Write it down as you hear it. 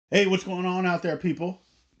Hey, what's going on out there, people?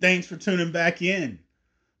 Thanks for tuning back in.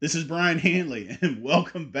 This is Brien Hanley, and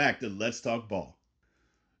welcome back to Let's Talk Ball.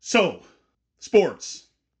 So, sports.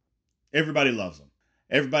 Everybody loves them.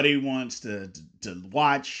 Everybody wants to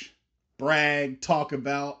watch, brag, talk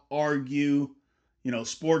about, argue. You know,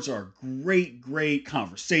 sports are a great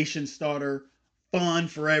conversation starter. Fun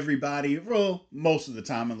for everybody. Well, most of the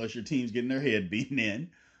time, unless your team's getting their head beaten in.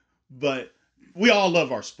 But we all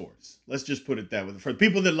love our sports. Let's just put it that way. For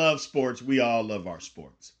people that love sports, we all love our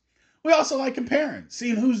sports. We also like comparing,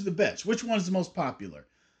 seeing who's the best, which one's the most popular.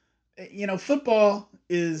 You know, football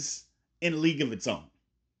is in a league of its own.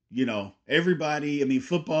 You know,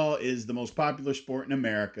 football is the most popular sport in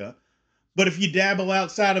America. But if you dabble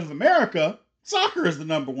outside of America, soccer is the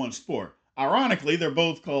number one sport. Ironically, they're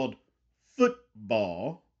both called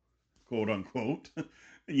football, quote unquote,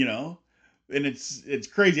 you know. And it's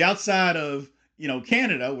crazy. Outside of,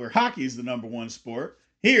 Canada, where hockey is the number one sport,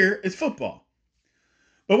 here it's football.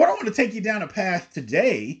 But what I want to take you down a path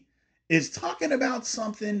today is talking about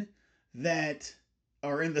something that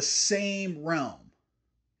are in the same realm.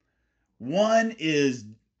 One is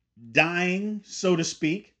dying, so to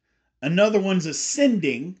speak. Another one's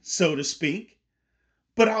ascending, so to speak.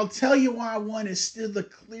 But I'll tell you why one is still the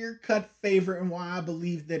clear-cut favorite and why I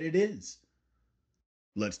believe that it is.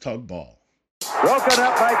 Let's talk ball. Broken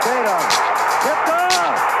up by Tatum. Tipped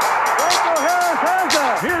off. Rachel Harris has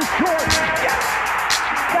it. Here's Jordan. Yes.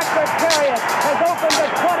 Secretariat has opened a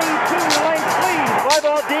 22-length lead. Fly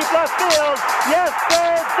ball deep left field. Yes,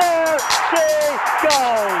 there she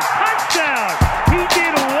goes. Touchdown. He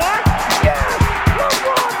did what? Yes.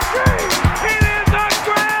 LeBron James. It is a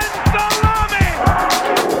grand salami.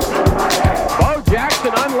 Bo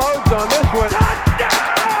Jackson unloads on this one.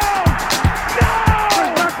 Touchdown. No.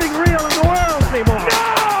 There's nothing real in the world anymore.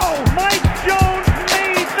 No. Mike Jones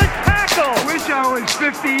made the tackle. Wish I was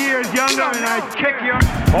 50 years younger and I'd kick you.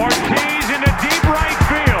 Ortiz in the deep right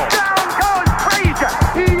field. Down goes Frazier.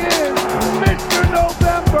 He is Mr.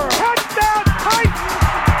 November. Touchdown Titans.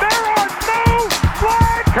 There are no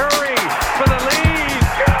flags. Curry for the lead.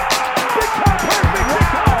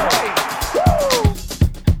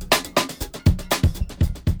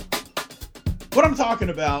 What I'm talking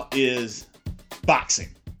about is boxing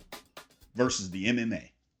versus the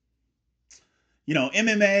MMA. You know,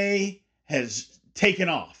 MMA has taken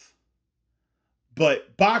off,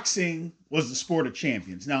 but boxing was the sport of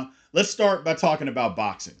champions. Now, let's start by talking about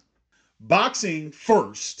boxing. Boxing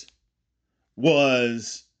first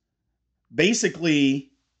was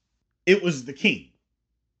basically, it was the king.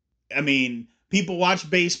 I mean, people watch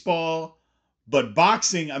baseball, but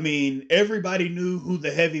boxing, everybody knew who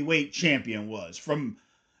the heavyweight champion was.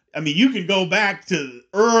 You can go back to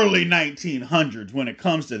early 1900s when it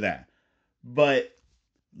comes to that. But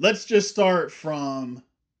let's just start from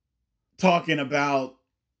talking about,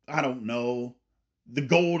 the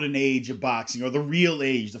golden age of boxing, or the real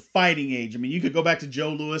age, the fighting age. You could go back to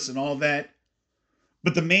Joe Louis and all that.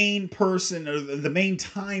 But the main person, or the main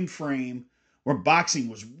time frame where boxing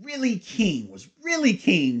was really king,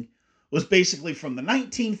 was basically from the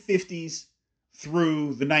 1950s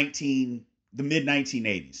through the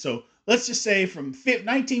mid-1980s. So let's just say from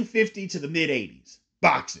 1950 to the mid-80s,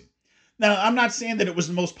 boxing. Now, I'm not saying that it was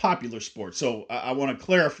the most popular sport, so I want to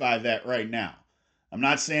clarify that right now. I'm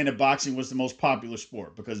not saying that boxing was the most popular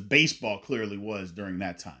sport, because baseball clearly was during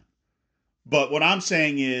that time. But what I'm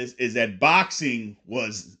saying is that boxing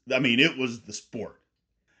was, it was the sport.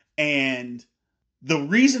 And the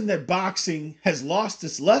reason that boxing has lost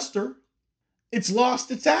its luster, it's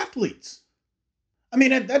lost its athletes.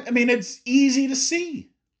 It's easy to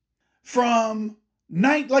see. From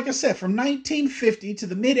 1950 to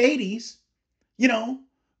the mid 80s,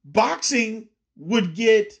 boxing would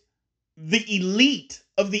get the elite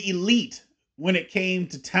of the elite when it came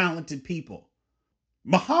to talented people.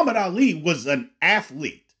 Muhammad Ali was an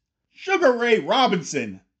athlete. Sugar Ray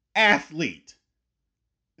Robinson, athlete.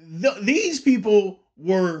 These people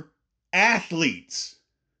were athletes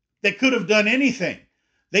that could have done anything.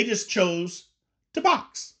 They just chose to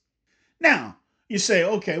box. Now, you say,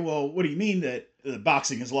 okay, well, what do you mean that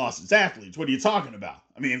boxing has lost its athletes? What are you talking about?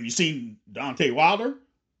 Have you seen Deontay Wilder?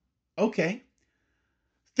 Okay.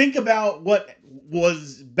 Think about what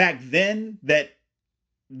was back then that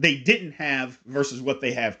they didn't have versus what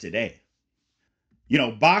they have today.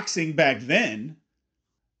 Boxing back then,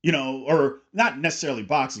 or not necessarily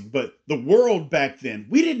boxing, but the world back then,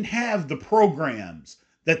 we didn't have the programs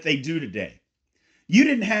that they do today. You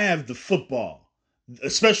didn't have the football,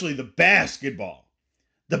 especially the basketball,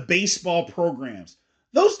 the baseball programs.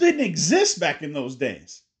 Those didn't exist back in those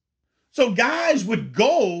days. So guys would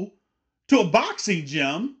go to a boxing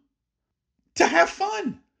gym to have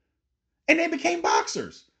fun. And they became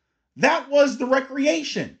boxers. That was the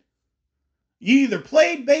recreation. You either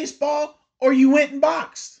played baseball or you went and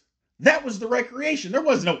boxed. That was the recreation. There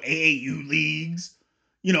was no AAU leagues,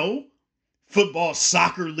 football,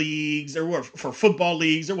 soccer leagues. There were for football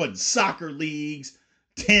leagues. There wasn't soccer leagues,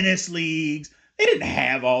 tennis leagues. They didn't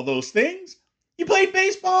have all those things. You played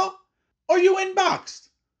baseball or you went and boxed.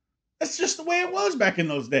 That's just the way it was back in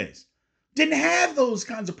those days. Didn't have those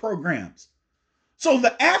kinds of programs. So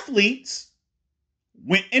the athletes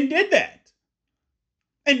went and did that.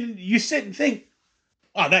 And you sit and think,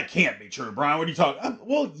 oh, that can't be true, Brien. What are you talking?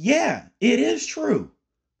 Well, yeah, it is true.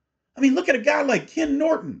 I mean, look at a guy like Ken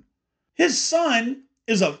Norton. His son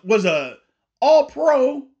was a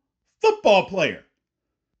all-pro football player.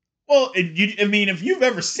 Well, if you've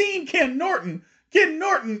ever seen Ken Norton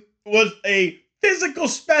was a physical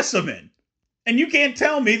specimen. And you can't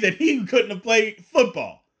tell me that he couldn't have played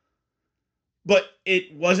football. But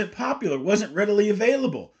it wasn't popular, wasn't readily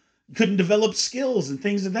available. Couldn't develop skills and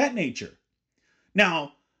things of that nature.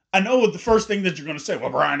 Now, I know the first thing that you're going to say,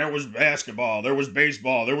 well, Brien, there was basketball, there was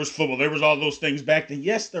baseball, there was football, there was all those things back then.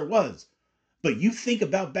 Yes, there was. But you think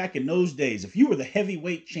about back in those days, if you were the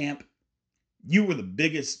heavyweight champ, you were the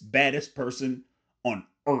biggest, baddest person on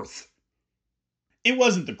earth. It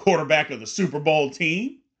wasn't the quarterback of the Super Bowl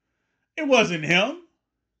team. It wasn't him.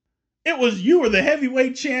 It was you were the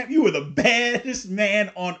heavyweight champ. You were the baddest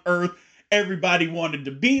man on earth. Everybody wanted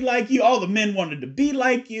to be like you. All the men wanted to be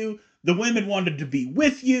like you. The women wanted to be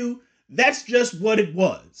with you. That's just what it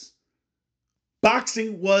was.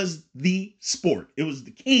 Boxing was the sport. It was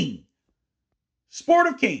the king. Sport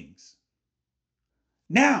of kings.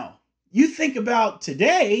 Now, you think about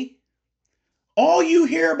today, all you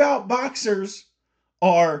hear about boxers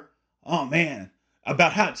are, oh man,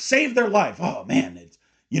 about how it saved their life. Oh man,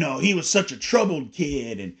 he was such a troubled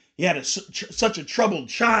kid and he had such a troubled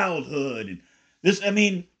childhood.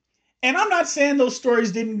 And and I'm not saying those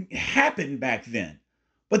stories didn't happen back then,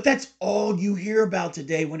 but that's all you hear about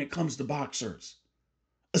today when it comes to boxers,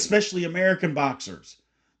 especially American boxers.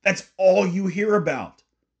 That's all you hear about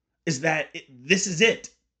is that this is it.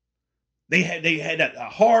 They had a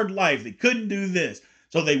hard life. They couldn't do this.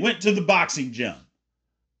 So they went to the boxing gym.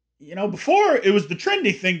 Before it was the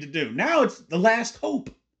trendy thing to do. Now it's the last hope.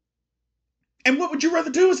 And what would you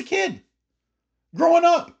rather do as a kid? Growing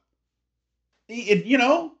up.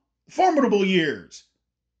 Formidable years.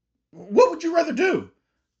 What would you rather do?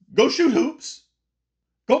 Go shoot hoops?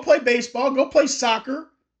 Go play baseball? Go play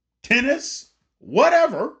soccer? Tennis?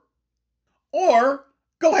 Whatever. Or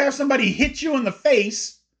go have somebody hit you in the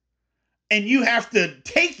face and you have to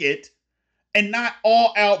take it and not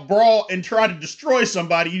all out brawl and try to destroy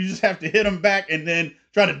somebody. You just have to hit them back and then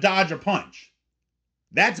try to dodge a punch.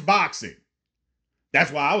 That's boxing.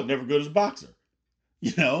 That's why I was never good as a boxer.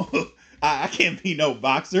 I can't be no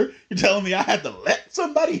boxer. You're telling me I had to let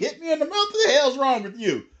somebody hit me in the mouth? What the hell's wrong with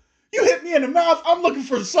you? You hit me in the mouth, I'm looking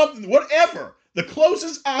for something, whatever. The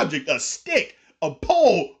closest object, a stick, a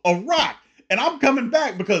pole, a rock. And I'm coming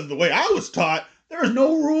back because the way I was taught, there is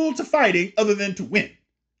no rule to fighting other than to win.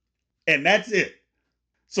 And that's it.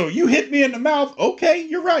 So you hit me in the mouth. Okay,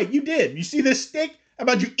 you're right. You did. You see this stick? How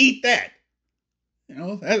about you eat that?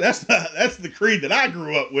 That's the creed that I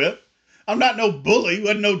grew up with. I'm not no bully.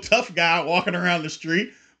 Wasn't no tough guy walking around the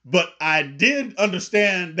street. But I did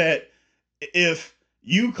understand that if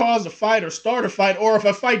you cause a fight or start a fight, or if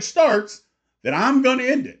a fight starts, then I'm going to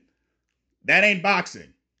end it. That ain't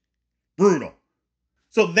boxing. Brutal.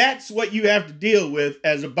 So that's what you have to deal with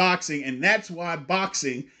as a boxing. And that's why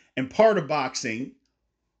boxing and part of boxing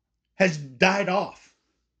has died off.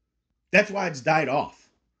 That's why it's died off.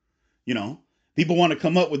 People want to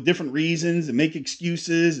come up with different reasons and make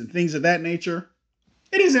excuses and things of that nature.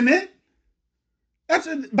 It isn't it. That's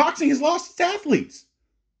what boxing has lost its athletes.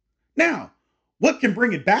 Now, what can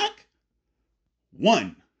bring it back?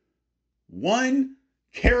 One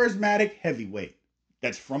charismatic heavyweight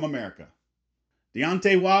that's from America.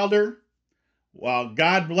 Deontay Wilder, while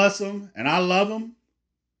God bless him and I love him,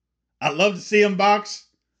 I love to see him box,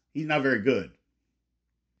 he's not very good.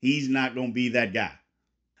 He's not going to be that guy.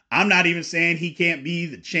 I'm not even saying he can't be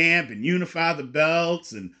the champ and unify the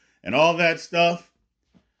belts and all that stuff.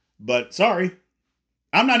 But sorry,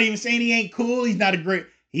 I'm not even saying he ain't cool. He's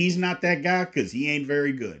not that guy because he ain't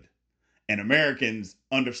very good. And Americans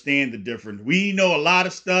understand the difference. We know a lot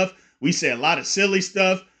of stuff. We say a lot of silly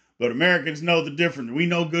stuff, but Americans know the difference. We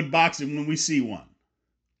know good boxing when we see one.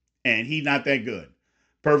 And he's not that good.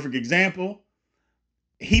 Perfect example.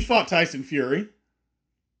 He fought Tyson Fury.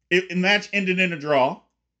 The match ended in a draw.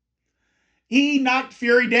 He knocked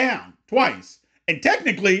Fury down twice. And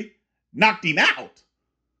technically, knocked him out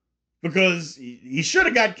because he should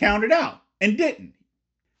have got counted out and didn't.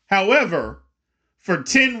 However, for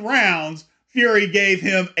 10 rounds, Fury gave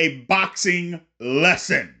him a boxing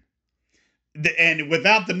lesson. And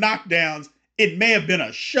without the knockdowns, it may have been a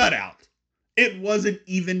shutout. It wasn't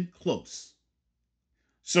even close.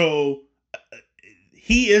 So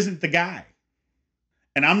he isn't the guy.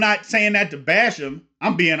 And I'm not saying that to bash him.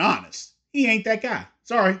 I'm being honest. He ain't that guy.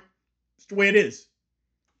 Sorry. It's the way it is.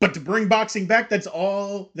 But to bring boxing back, that's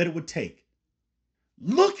all that it would take.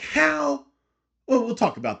 Look how... Well, we'll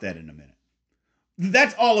talk about that in a minute.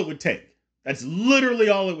 That's all it would take. That's literally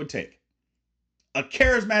all it would take. A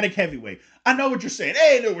charismatic heavyweight. I know what you're saying.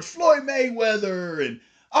 Hey, there was Floyd Mayweather and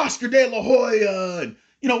Oscar De La Hoya. And,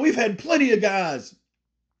 we've had plenty of guys.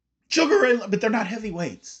 Sugar Ray, but they're not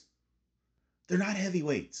heavyweights. They're not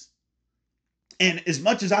heavyweights. And as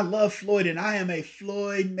much as I love Floyd, and I am a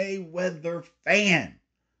Floyd Mayweather fan,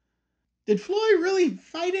 did Floyd really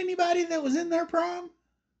fight anybody that was in their prime?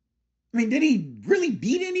 I mean, did he really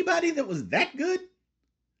beat anybody that was that good?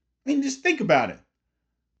 I mean, just think about it.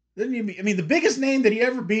 The biggest name that he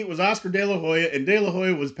ever beat was Oscar De La Hoya, and De La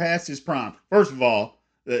Hoya was past his prime. First of all,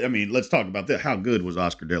 let's talk about that. How good was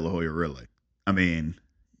Oscar De La Hoya really? Come on.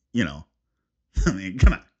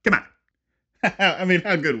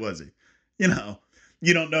 How good was he?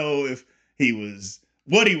 You don't know if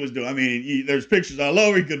what he was doing. There's pictures all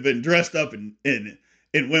over. He could have been dressed up in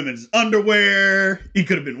women's underwear. He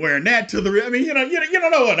could have been wearing that to the... you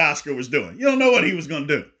don't know what Oscar was doing. You don't know what he was going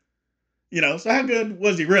to do. So how good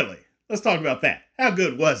was he really? Let's talk about that. How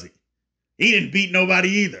good was he? He didn't beat nobody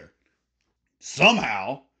either.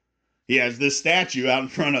 Somehow, he has this statue out in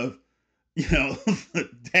front of, the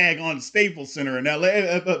daggone Staples Center in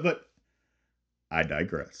LA. But I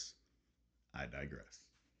digress.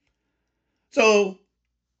 So,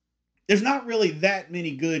 there's not really that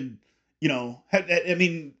many good,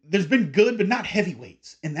 there's been good, but not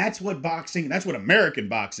heavyweights. And that's what American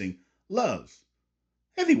boxing loves.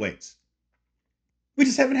 Heavyweights. We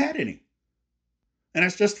just haven't had any. And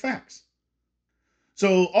that's just facts.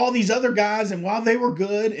 So all these other guys, and while they were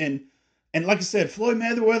good, and like I said, Floyd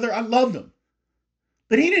Mayweather, I loved him.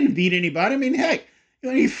 But he didn't beat anybody. Heck,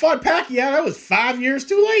 when he fought Pacquiao, that was 5 years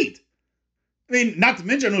too late. Not to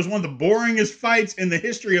mention it was one of the boringest fights in the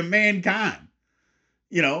history of mankind.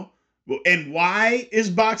 And why is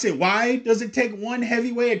boxing, why does it take one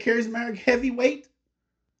heavyweight, a charismatic heavyweight?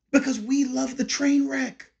 Because we love the train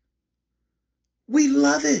wreck. We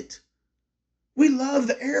love it. We love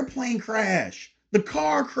the airplane crash, the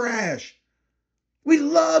car crash. We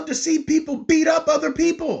love to see people beat up other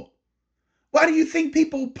people. Why do you think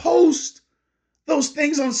people post those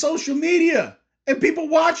things on social media and people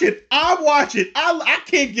watch it? I watch it. I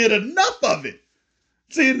can't get enough of it.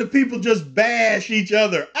 Seeing the people just bash each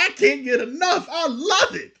other. I can't get enough. I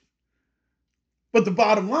love it. But the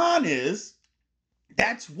bottom line is,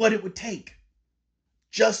 that's what it would take.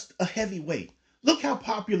 Just a heavyweight. Look how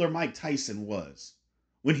popular Mike Tyson was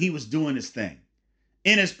when he was doing his thing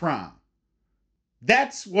in his prime.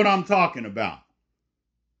 That's what I'm talking about.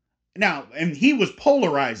 Now, and he was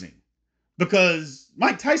polarizing because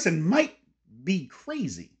Mike Tyson might be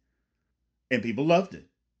crazy and people loved it.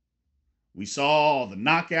 We saw all the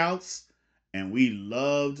knockouts and we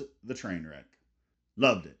loved the train wreck.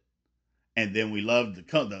 Loved it. And then we loved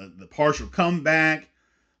the partial comeback.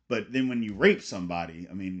 But then when you rape somebody,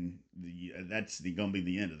 that's going to be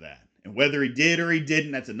the end of that. And whether he did or he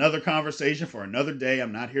didn't, that's another conversation for another day.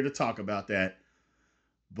 I'm not here to talk about that.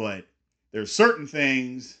 But there's certain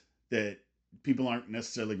things that people aren't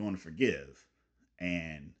necessarily going to forgive.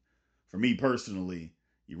 And for me personally,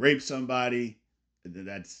 you rape somebody,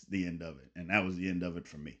 that's the end of it. And that was the end of it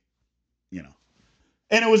for me.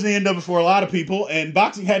 And it was the end of it for a lot of people. And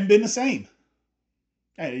boxing hadn't been the same.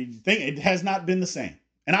 It has not been the same.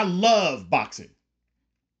 And I love boxing.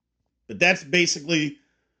 But that's basically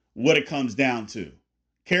what it comes down to.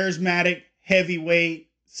 Charismatic, heavyweight,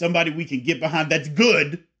 somebody we can get behind that's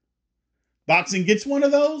good. Boxing gets one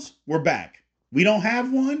of those, we're back. We don't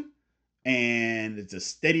have one, and it's a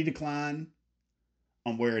steady decline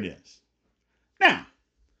on where it is. Now,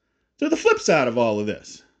 to the flip side of all of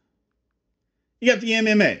this, you got the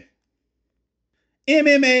MMA.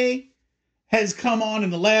 MMA has come on in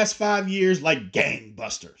the last 5 years like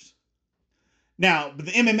gangbusters. Now, but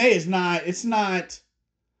the MMA is not,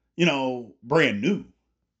 brand new.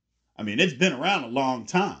 It's been around a long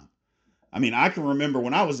time. I can remember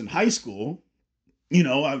when I was in high school, you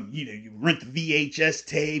rent the VHS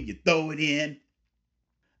tape, you throw it in.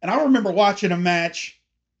 And I remember watching a match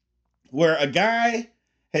where a guy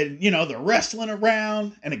had, they're wrestling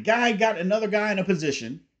around and a guy got another guy in a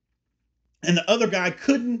position And the other guy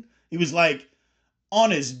couldn't. He was like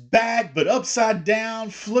on his back, but upside down,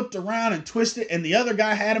 flipped around and twisted. And the other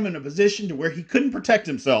guy had him in a position to where he couldn't protect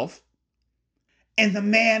himself. And the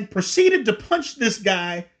man proceeded to punch this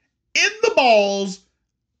guy in the balls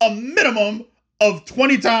a minimum of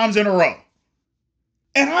 20 times in a row.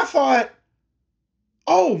 And I thought,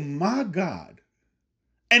 oh my God.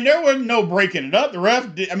 And there was no breaking it up. The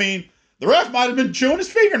ref might have been chewing his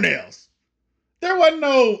fingernails. There wasn't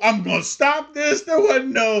no, I'm going to stop this. There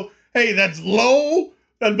wasn't no, hey, that's low.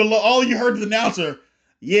 That's below. All you heard the announcer,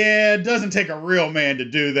 yeah, it doesn't take a real man to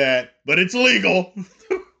do that, but it's legal.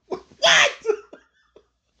 What?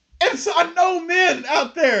 And so I know men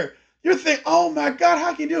out there, you're thinking, oh my God,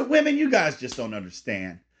 how can you do it? Women, you guys just don't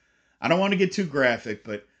understand. I don't want to get too graphic,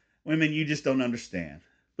 but women, you just don't understand.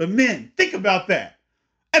 But men, think about that.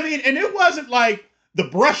 I mean, and it wasn't like the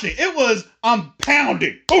brushing. It was, I'm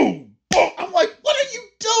pounding. Boom, boom. I'm like, what are you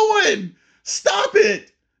doing? Stop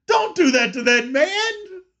it. Don't do that to that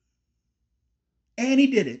man. And he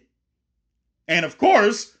did it. And of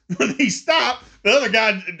course, when he stopped, the other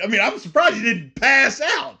guy, I'm surprised he didn't pass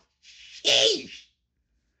out. Sheesh.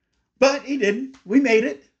 But he didn't. We made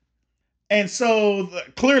it. And so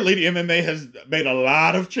clearly the MMA has made a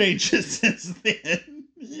lot of changes since then.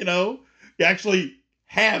 You actually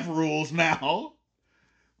have rules now.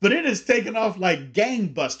 But it has taken off like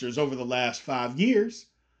gangbusters over the last 5 years.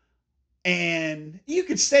 And you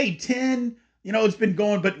could say 10, it's been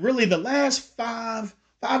going, but really the last 5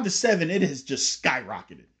 to 7, it has just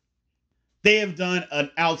skyrocketed. They have done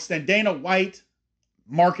an outstanding, Dana White,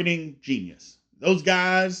 marketing genius. Those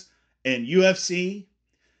guys in UFC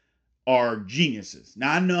are geniuses.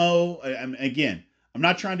 Now I know, again, I'm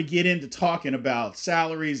not trying to get into talking about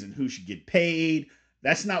salaries and who should get paid.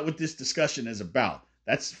 That's not what this discussion is about.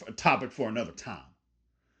 That's a topic for another time.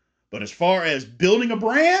 But as far as building a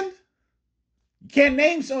brand, you can't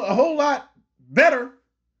name a whole lot better.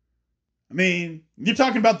 You're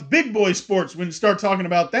talking about the big boy sports when you start talking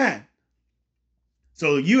about that.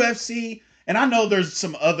 So UFC, and I know there's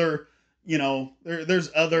some other, there's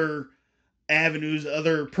other avenues,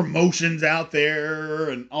 other promotions out there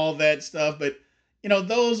and all that stuff. But,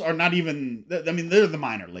 those are not even, they're the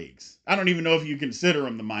minor leagues. I don't even know if you consider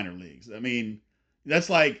them the minor leagues.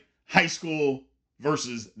 That's like high school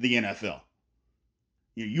versus the NFL.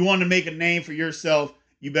 You want to make a name for yourself,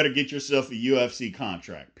 you better get yourself a UFC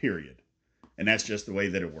contract, period. And that's just the way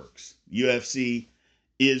that it works. UFC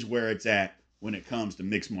is where it's at when it comes to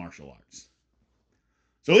mixed martial arts.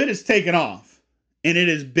 So it has taken off, and it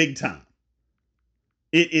is big time.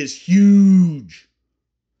 It is huge.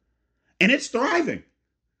 And it's thriving.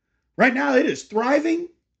 Right now, it is thriving,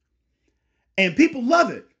 and people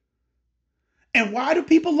love it. And why do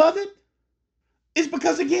people love it? It's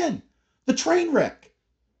because, again, the train wreck.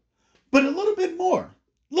 But a little bit more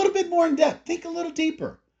in depth. Think a little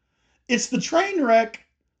deeper. It's the train wreck,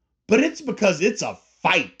 but it's because it's a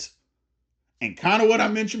fight. And kind of what I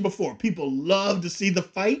mentioned before, people love to see the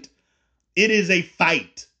fight. It is a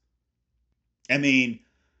fight.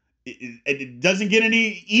 It doesn't get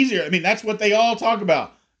any easier. That's what they all talk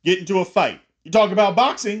about, get into a fight. You talk about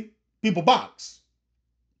boxing, people box.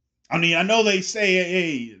 I know they say,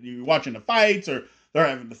 hey, you're watching the fights or they're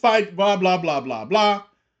having the fight, blah, blah, blah, blah, blah.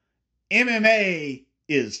 MMA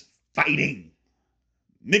is fighting.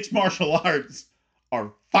 Mixed martial arts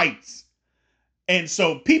are fights. And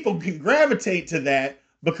so people can gravitate to that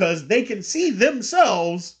because they can see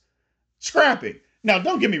themselves scrapping. Now,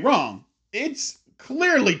 don't get me wrong. It's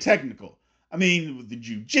clearly technical. With the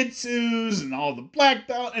jujitsus and all the black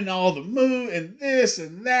belt and all the move and this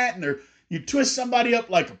and that. And you twist somebody up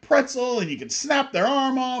like a pretzel and you can snap their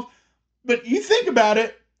arm off. But you think about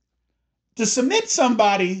it, to submit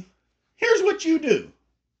somebody, here's what you do.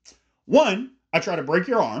 One, I try to break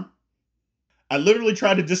your arm. I literally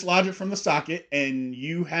try to dislodge it from the socket, and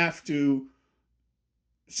you have to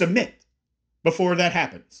submit before that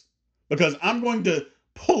happens. Because I'm going to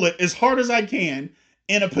pull it as hard as I can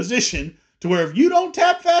in a position to where if you don't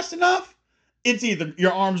tap fast enough, it's either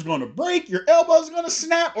your arm's going to break, your elbow's going to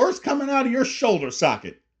snap, or it's coming out of your shoulder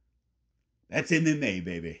socket. That's MMA,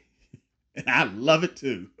 baby. And I love it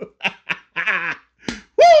too.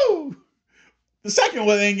 Woo! The second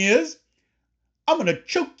thing is, I'm going to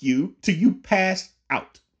choke you till you pass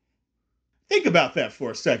out. Think about that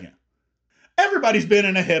for a second. Everybody's been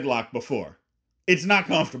in a headlock before. It's not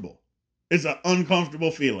comfortable. It's an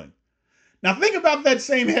uncomfortable feeling. Now think about that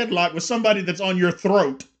same headlock with somebody that's on your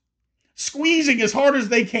throat, squeezing as hard as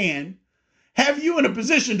they can, have you in a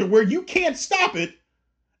position to where you can't stop it,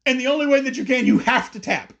 and the only way that you can, you have to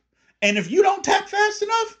tap. And if you don't tap fast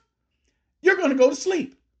enough, you're going to go to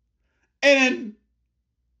sleep. And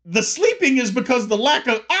the sleeping is because the lack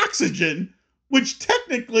of oxygen, which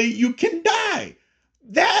technically you can die.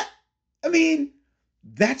 That's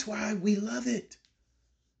why we love it.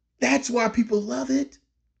 That's why people love it.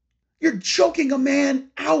 You're choking a man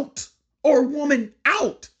out or a woman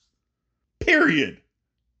out. Period.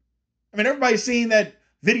 Everybody's seen that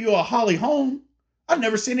video of Holly Holm. I've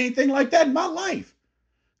never seen anything like that in my life.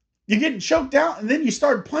 You're getting choked out and then you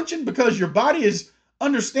start punching because your body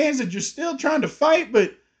understands that you're still trying to fight,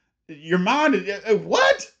 but your mind is,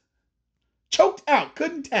 what? Choked out,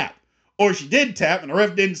 couldn't tap. Or she did tap and the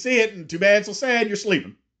ref didn't see it, and too bad, so sad, you're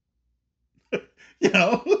sleeping.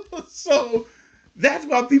 So that's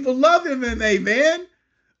why people love MMA, man.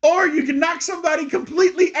 Or you can knock somebody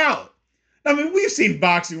completely out. We've seen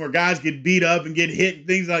boxing where guys get beat up and get hit and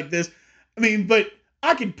things like this. But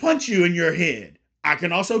I can punch you in your head. I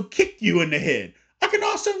can also kick you in the head. I can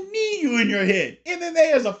also knee you in your head.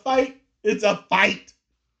 MMA is a fight. It's a fight.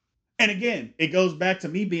 And again, it goes back to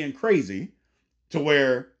me being crazy to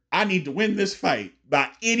where I need to win this fight by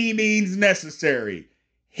any means necessary.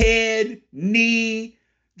 Head, knee,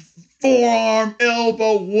 forearm,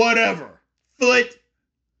 elbow, whatever. Foot.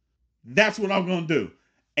 That's what I'm going to do.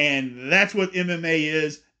 And that's what MMA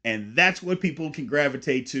is. And that's what people can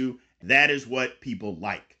gravitate to. That is what people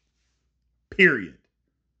like. Period.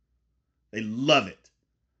 They love it.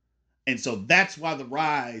 And so that's why the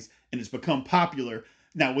rise, and it's become popular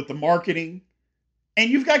now with the marketing. And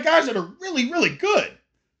you've got guys that are really, really good.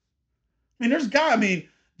 There's a guy,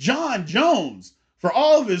 John Jones, for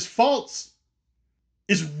all of his faults,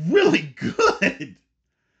 is really good.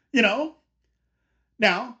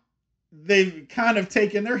 Now, they've kind of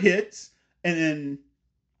taken their hits, and then,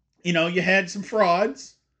 you had some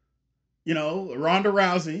frauds. Ronda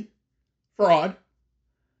Rousey, fraud.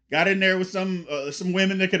 Got in there with some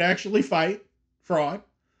women that could actually fight, fraud.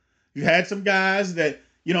 You had some guys that,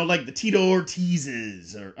 like the Tito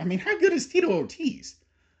Ortizes, how good is Tito Ortiz?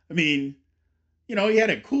 He had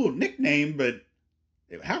a cool nickname, but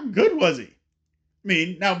how good was he?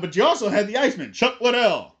 But you also had the Iceman, Chuck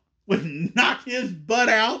Liddell, would knock his butt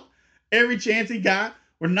out every chance he got.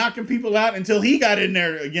 Were knocking people out until he got in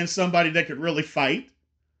there against somebody that could really fight.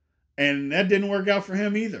 And that didn't work out for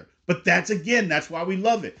him either. But that's why we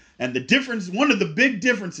love it. And the difference, one of the big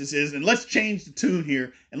differences is, and let's change the tune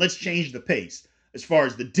here and let's change the pace as far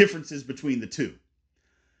as the differences between the two.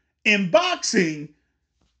 In boxing,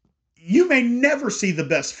 you may never see the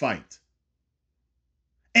best fight.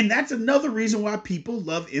 And that's another reason why people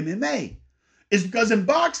love MMA. Is because in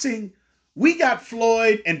boxing, we got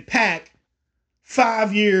Floyd and Pac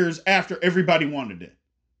 5 years after everybody wanted it.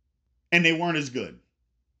 And they weren't as good.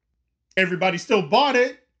 Everybody still bought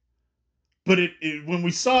it. But when we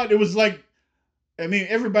saw it, it was like,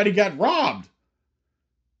 everybody got robbed.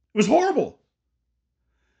 It was horrible.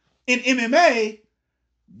 In MMA,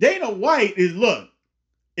 Dana White is, look,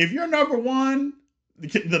 if you're number one,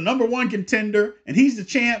 the number one contender, and he's the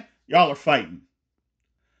champ, y'all are fighting.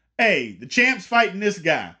 Hey, the champ's fighting this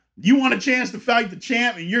guy. You want a chance to fight the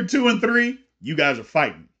champ and you're 2 and 3, you guys are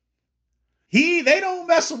fighting. They don't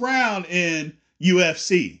mess around in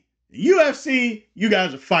UFC. In UFC, you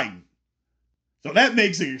guys are fighting. So that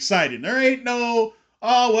makes it exciting. There ain't no,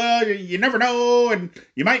 you never know, and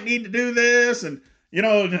you might need to do this, and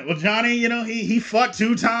Johnny, he fought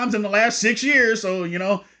 2 times in the last 6 years, so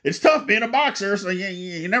it's tough being a boxer. So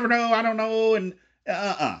you never know. I don't know. And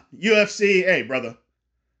UFC, hey brother,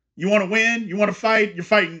 you want to win? You want to fight? You're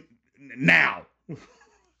fighting now.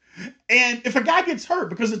 And if a guy gets hurt,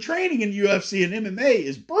 because the training in UFC and MMA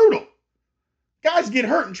is brutal. Guys get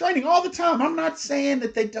hurt in training all the time. I'm not saying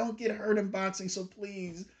that they don't get hurt in boxing, so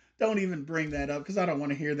please don't even bring that up because I don't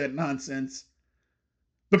want to hear that nonsense.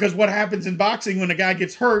 Because what happens in boxing when a guy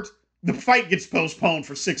gets hurt, the fight gets postponed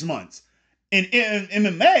for 6 months. In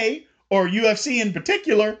MMA or UFC in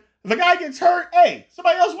particular, if a guy gets hurt, hey,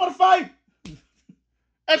 somebody else want to fight.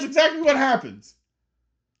 That's exactly what happens.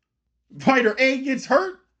 Fighter A gets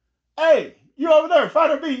hurt. Hey, you over there,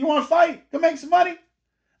 fighter B, you want to fight? Come make some money?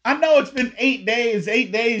 I know it's been 8 days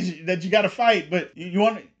that you got to fight, but you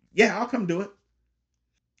want to, yeah, I'll come do it.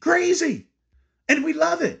 Crazy. And we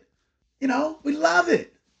love it. We love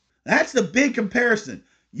it. That's the big comparison.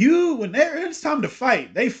 When it's time to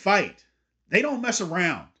fight, they fight. They don't mess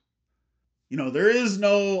around. There is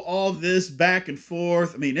no all this back and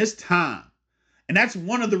forth. It's time. And that's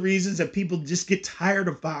one of the reasons that people just get tired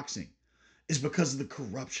of boxing is because of the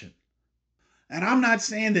corruption. And I'm not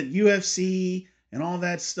saying that UFC and all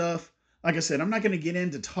that stuff, like I said, I'm not going to get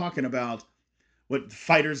into talking about what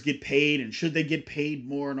fighters get paid and should they get paid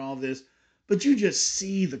more and all this. But you just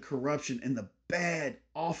see the corruption and the bad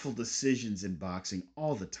awful decisions in boxing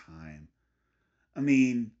all the time. I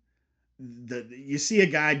mean, you see a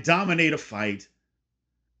guy dominate a fight,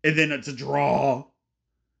 and then it's a draw,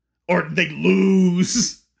 or they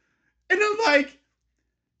lose. And I'm like,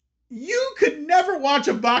 you could never watch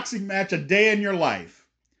a boxing match a day in your life.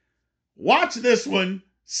 Watch this one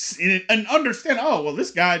and understand, oh, well,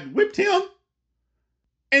 this guy whipped him.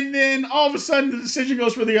 And then all of a sudden the decision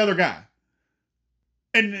goes for the other guy.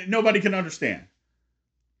 And nobody can understand.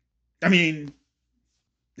 I mean,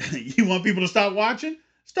 you want people to stop watching?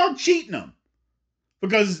 Start cheating them.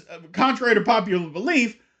 Because contrary to popular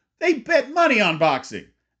belief, they bet money on boxing.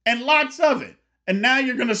 And lots of it. And now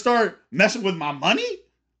you're going to start messing with my money?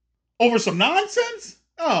 Over some nonsense?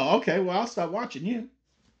 Oh, okay, well, I'll stop watching you.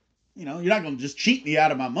 You know, you're not going to just cheat me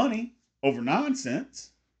out of my money over nonsense.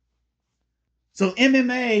 So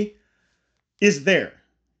MMA is there.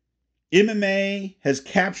 MMA has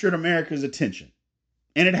captured America's attention.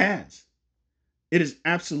 And it has. It is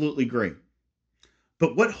absolutely great.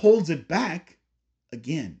 But what holds it back,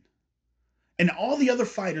 again, and all the other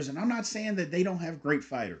fighters, and I'm not saying that they don't have great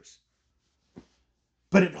fighters,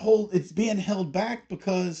 but it's being held back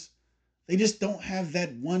because they just don't have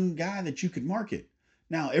that one guy that you could market.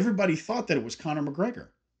 Now, everybody thought that it was Conor McGregor.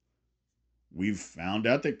 We've found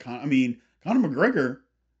out that, Conor McGregor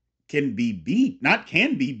can be beat. Not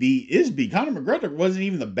can be beat, is beat. Conor McGregor wasn't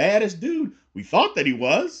even the baddest dude. We thought that he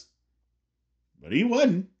was, but he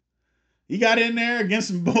wasn't. He got in there against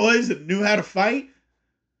some boys that knew how to fight.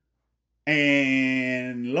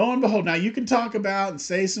 And lo and behold, now you can talk about and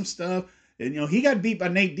say some stuff. And, he got beat by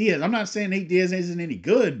Nate Diaz. I'm not saying Nate Diaz isn't any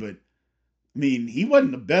good, but, he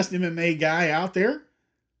wasn't the best MMA guy out there.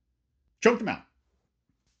 Choked him out.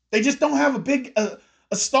 They just don't have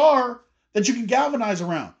a star that you can galvanize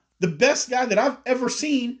around. The best guy that I've ever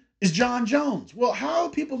seen is John Jones. Well, how are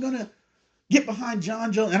people going to get behind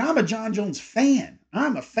John Jones? And I'm a John Jones fan.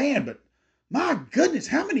 I'm a fan, but my goodness,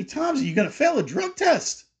 how many times are you going to fail a drug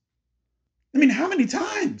test? How many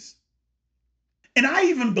times? And I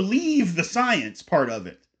even believe the science part of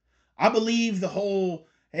it. I believe the whole,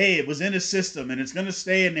 hey, it was in a system and it's going to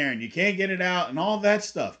stay in there and you can't get it out and all that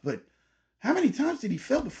stuff. But how many times did he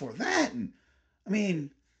fail before that? And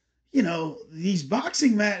these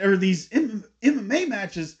boxing these MMA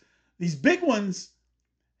matches, these big ones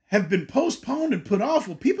have been postponed and put off.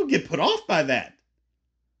 Well, people get put off by that.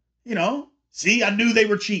 See, I knew they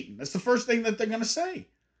were cheating. That's the first thing that they're going to say.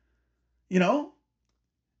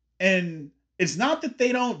 And it's not that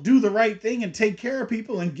they don't do the right thing and take care of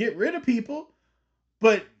people and get rid of people,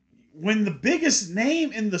 but when the biggest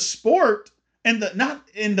name in the sport and maybe not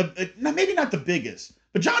the biggest,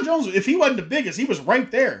 but John Jones, if he wasn't the biggest, he was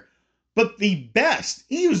right there. But the best,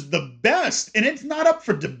 he was the best, and it's not up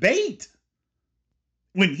for debate.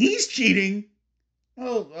 When he's cheating,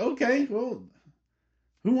 well, okay, well,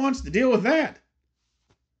 who wants to deal with that?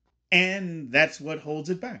 And that's what holds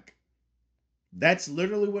it back. That's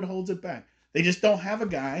literally what holds it back. They just don't have a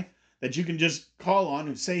guy that you can just call on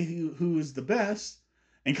and say who is the best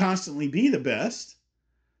and constantly be the best.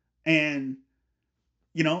 And,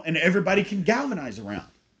 and everybody can galvanize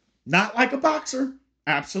around. Not like a boxer.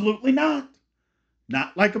 Absolutely not.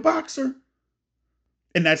 Not like a boxer.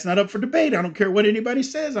 And that's not up for debate. I don't care what anybody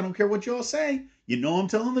says. I don't care what y'all say. I'm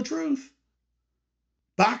telling the truth.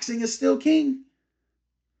 Boxing is still king.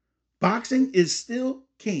 Boxing is still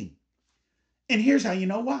king. And here's how you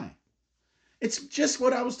know why. It's just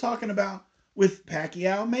what I was talking about with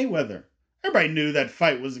Pacquiao and Mayweather. Everybody knew that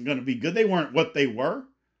fight wasn't going to be good. They weren't what they were.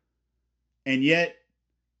 And yet,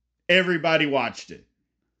 everybody watched it.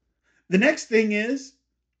 The next thing is,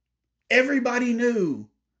 everybody knew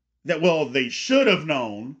that, well, they should have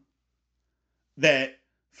known that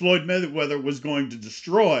Floyd Mayweather was going to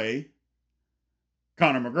destroy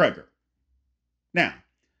Conor McGregor. Now,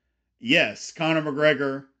 yes, Conor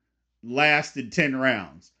McGregor lasted 10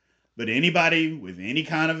 rounds. But anybody with any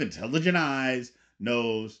kind of intelligent eyes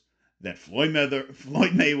knows that Floyd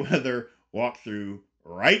Mayweather walked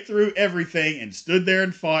right through everything and stood there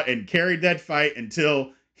and fought and carried that fight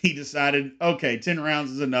until he decided, okay, 10 rounds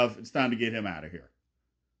is enough. It's time to get him out of here.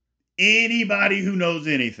 Anybody who knows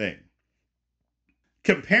anything.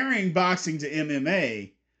 Comparing boxing to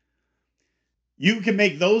MMA, you can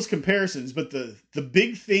make those comparisons, but the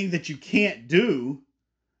big thing that you can't do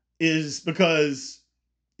is because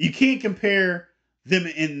you can't compare them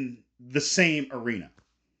in the same arena.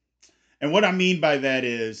 And what I mean by that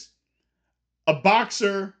is a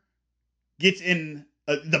boxer gets in,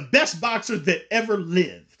 the best boxer that ever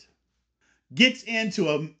lived gets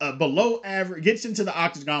into a below average, gets into the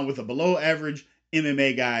octagon with a below average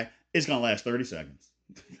MMA guy. It's going to last 30 seconds.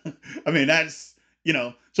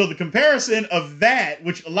 So the comparison of that,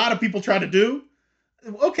 which a lot of people try to do,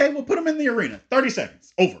 okay, we'll put them in the arena. 30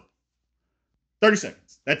 seconds. Over. 30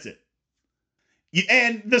 seconds. That's it.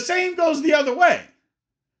 And the same goes the other way.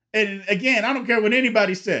 And again, I don't care what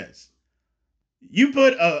anybody says. You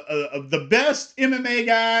put the best MMA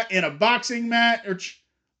guy in a boxing match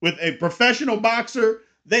with a professional boxer,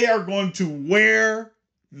 they are going to wear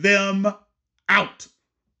them out.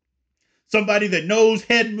 Somebody that knows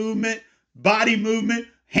head movement, body movement,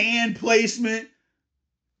 hand placement,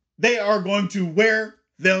 they are going to wear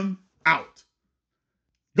them out.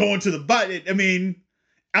 Going to the butt. I mean,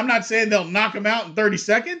 I'm not saying they'll knock them out in 30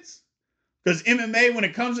 seconds, because MMA, when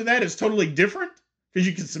it comes to that, is totally different, because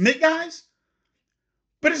you can submit guys.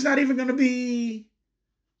 But it's not even going to be,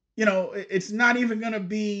 it's not even going to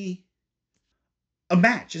be a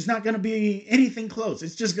match. It's not going to be anything close.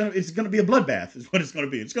 It's going to be a bloodbath is what it's going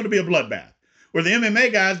to be. It's going to be a bloodbath where the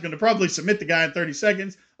MMA guy is going to probably submit the guy in 30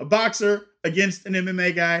 seconds. A boxer against an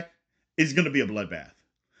MMA guy is going to be a bloodbath.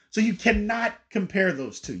 So you cannot compare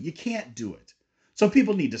those two. You can't do it. So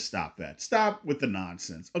people need to stop that. Stop with the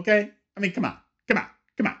nonsense, okay? I mean, come on. I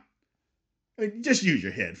mean, just use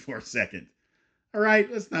your head for a second. All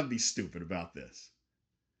right, let's not be stupid about this.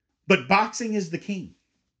 But boxing is the king.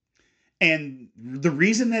 And the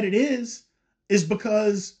reason that it is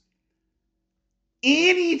because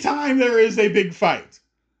anytime there is a big fight,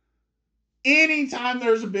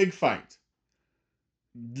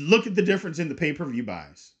 look at the difference in the pay-per-view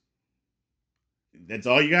buys. That's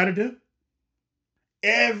all you got to do.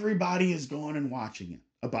 Everybody is going and watching it,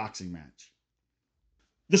 a boxing match.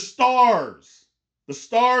 The stars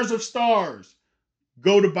of stars,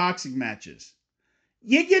 go to boxing matches.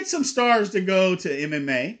 You get some stars to go to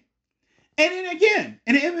MMA. And then again,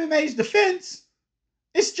 in MMA's defense,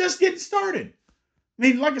 it's just getting started. I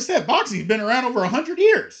mean, like I said, boxing's been around over 100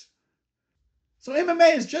 years. So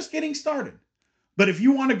MMA is just getting started. But if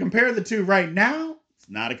you want to compare the two right now, it's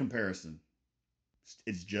not a comparison.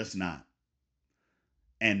 It's just not.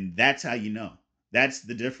 And that's how you know. That's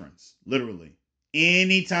the difference, literally.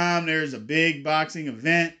 Anytime there's a big boxing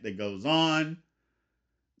event that goes on,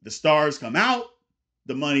 the stars come out,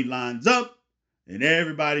 the money lines up, and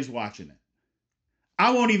everybody's watching it.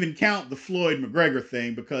 I won't even count the Floyd McGregor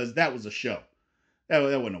thing because that was a show. That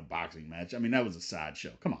wasn't no boxing match. I mean, that was a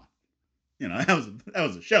sideshow. Come on. That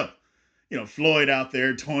was a show. Floyd out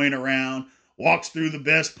there toying around, walks through the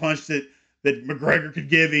best punch that McGregor could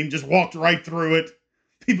give him, just walked right through it.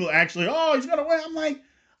 People actually, oh, he's going to win. I'm like,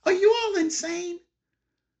 are you all insane?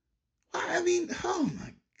 I mean, oh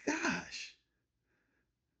my gosh.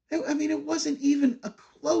 I mean, it wasn't even a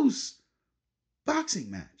close boxing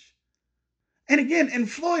match. And again,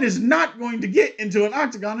 Floyd is not going to get into an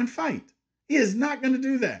octagon and fight. He is not going to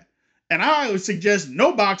do that. And I would suggest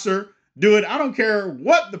no boxer do it. I don't care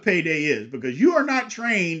what the payday is, because you are not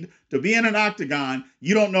trained to be in an octagon.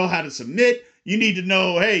 You don't know how to submit. You need to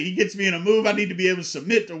know, hey, he gets me in a move, I need to be able to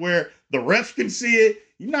submit to where the ref can see it.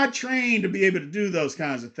 You're not trained to be able to do those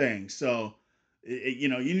kinds of things. So, you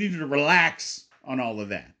need to relax on all of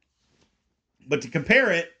that. But to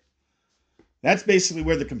compare it, that's basically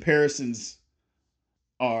where the comparisons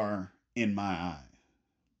are in my eye.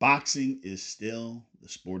 Boxing is still the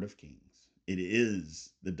sport of kings. It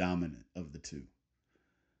is the dominant of the two.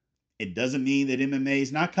 It doesn't mean that MMA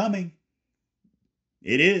is not coming.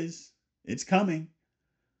 It is. It's coming.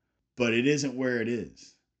 But it isn't where it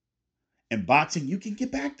is. And boxing, you can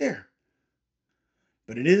get back there.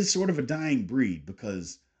 But it is sort of a dying breed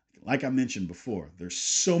because, like I mentioned before, there's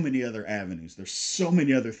so many other avenues. There's so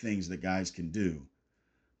many other things that guys can do.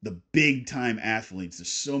 The big time athletes,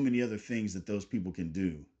 there's so many other things that those people can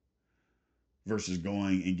do versus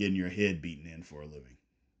going and getting your head beaten in for a living.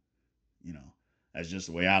 That's just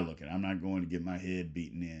the way I look at it. I'm not going to get my head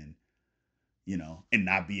beaten in, and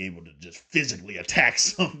not be able to just physically attack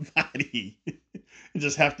somebody and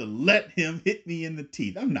just have to let him hit me in the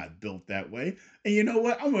teeth. I'm not built that way. And you know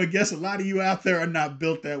what? I'm going to guess a lot of you out there are not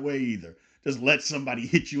built that way either. Just let somebody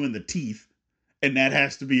hit you in the teeth, and that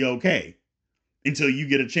has to be okay until you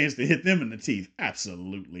get a chance to hit them in the teeth.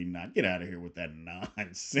 Absolutely not. Get out of here with that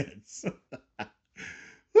nonsense.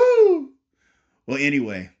 Woo! Well,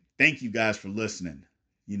 anyway, thank you guys for listening.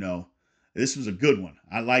 This was a good one.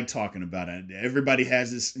 I like talking about it. Everybody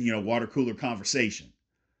has this, water cooler conversation.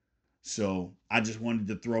 So I just wanted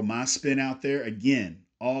to throw my spin out there. Again,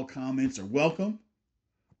 all comments are welcome.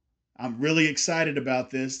 I'm really excited about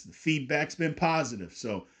this. The feedback's been positive.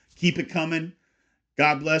 So keep it coming.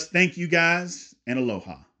 God bless. Thank you guys, and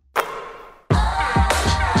aloha.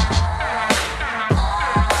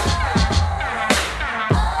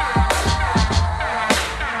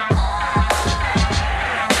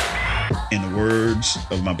 In the words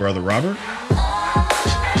of my brother Robert,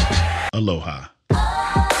 aloha.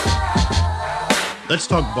 Let's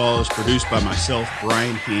Talk Ball is produced by myself,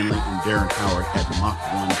 Brien Hanley, and Darren Howard at Mach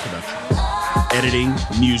 1 Productions. Editing,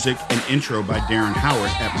 music, and intro by Darren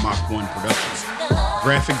Howard at Mach 1 Productions.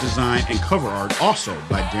 Graphic design and cover art also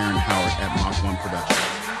by Darren Howard at Mach 1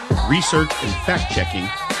 Productions. Research and fact-checking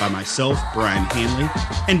by myself, Brien Hanley,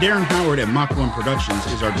 and Darren Howard at Mach 1 Productions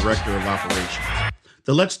is our Director of Operations.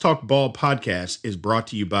 The Let's Talk Ball podcast is brought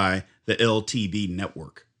to you by the LTB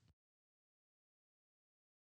Network.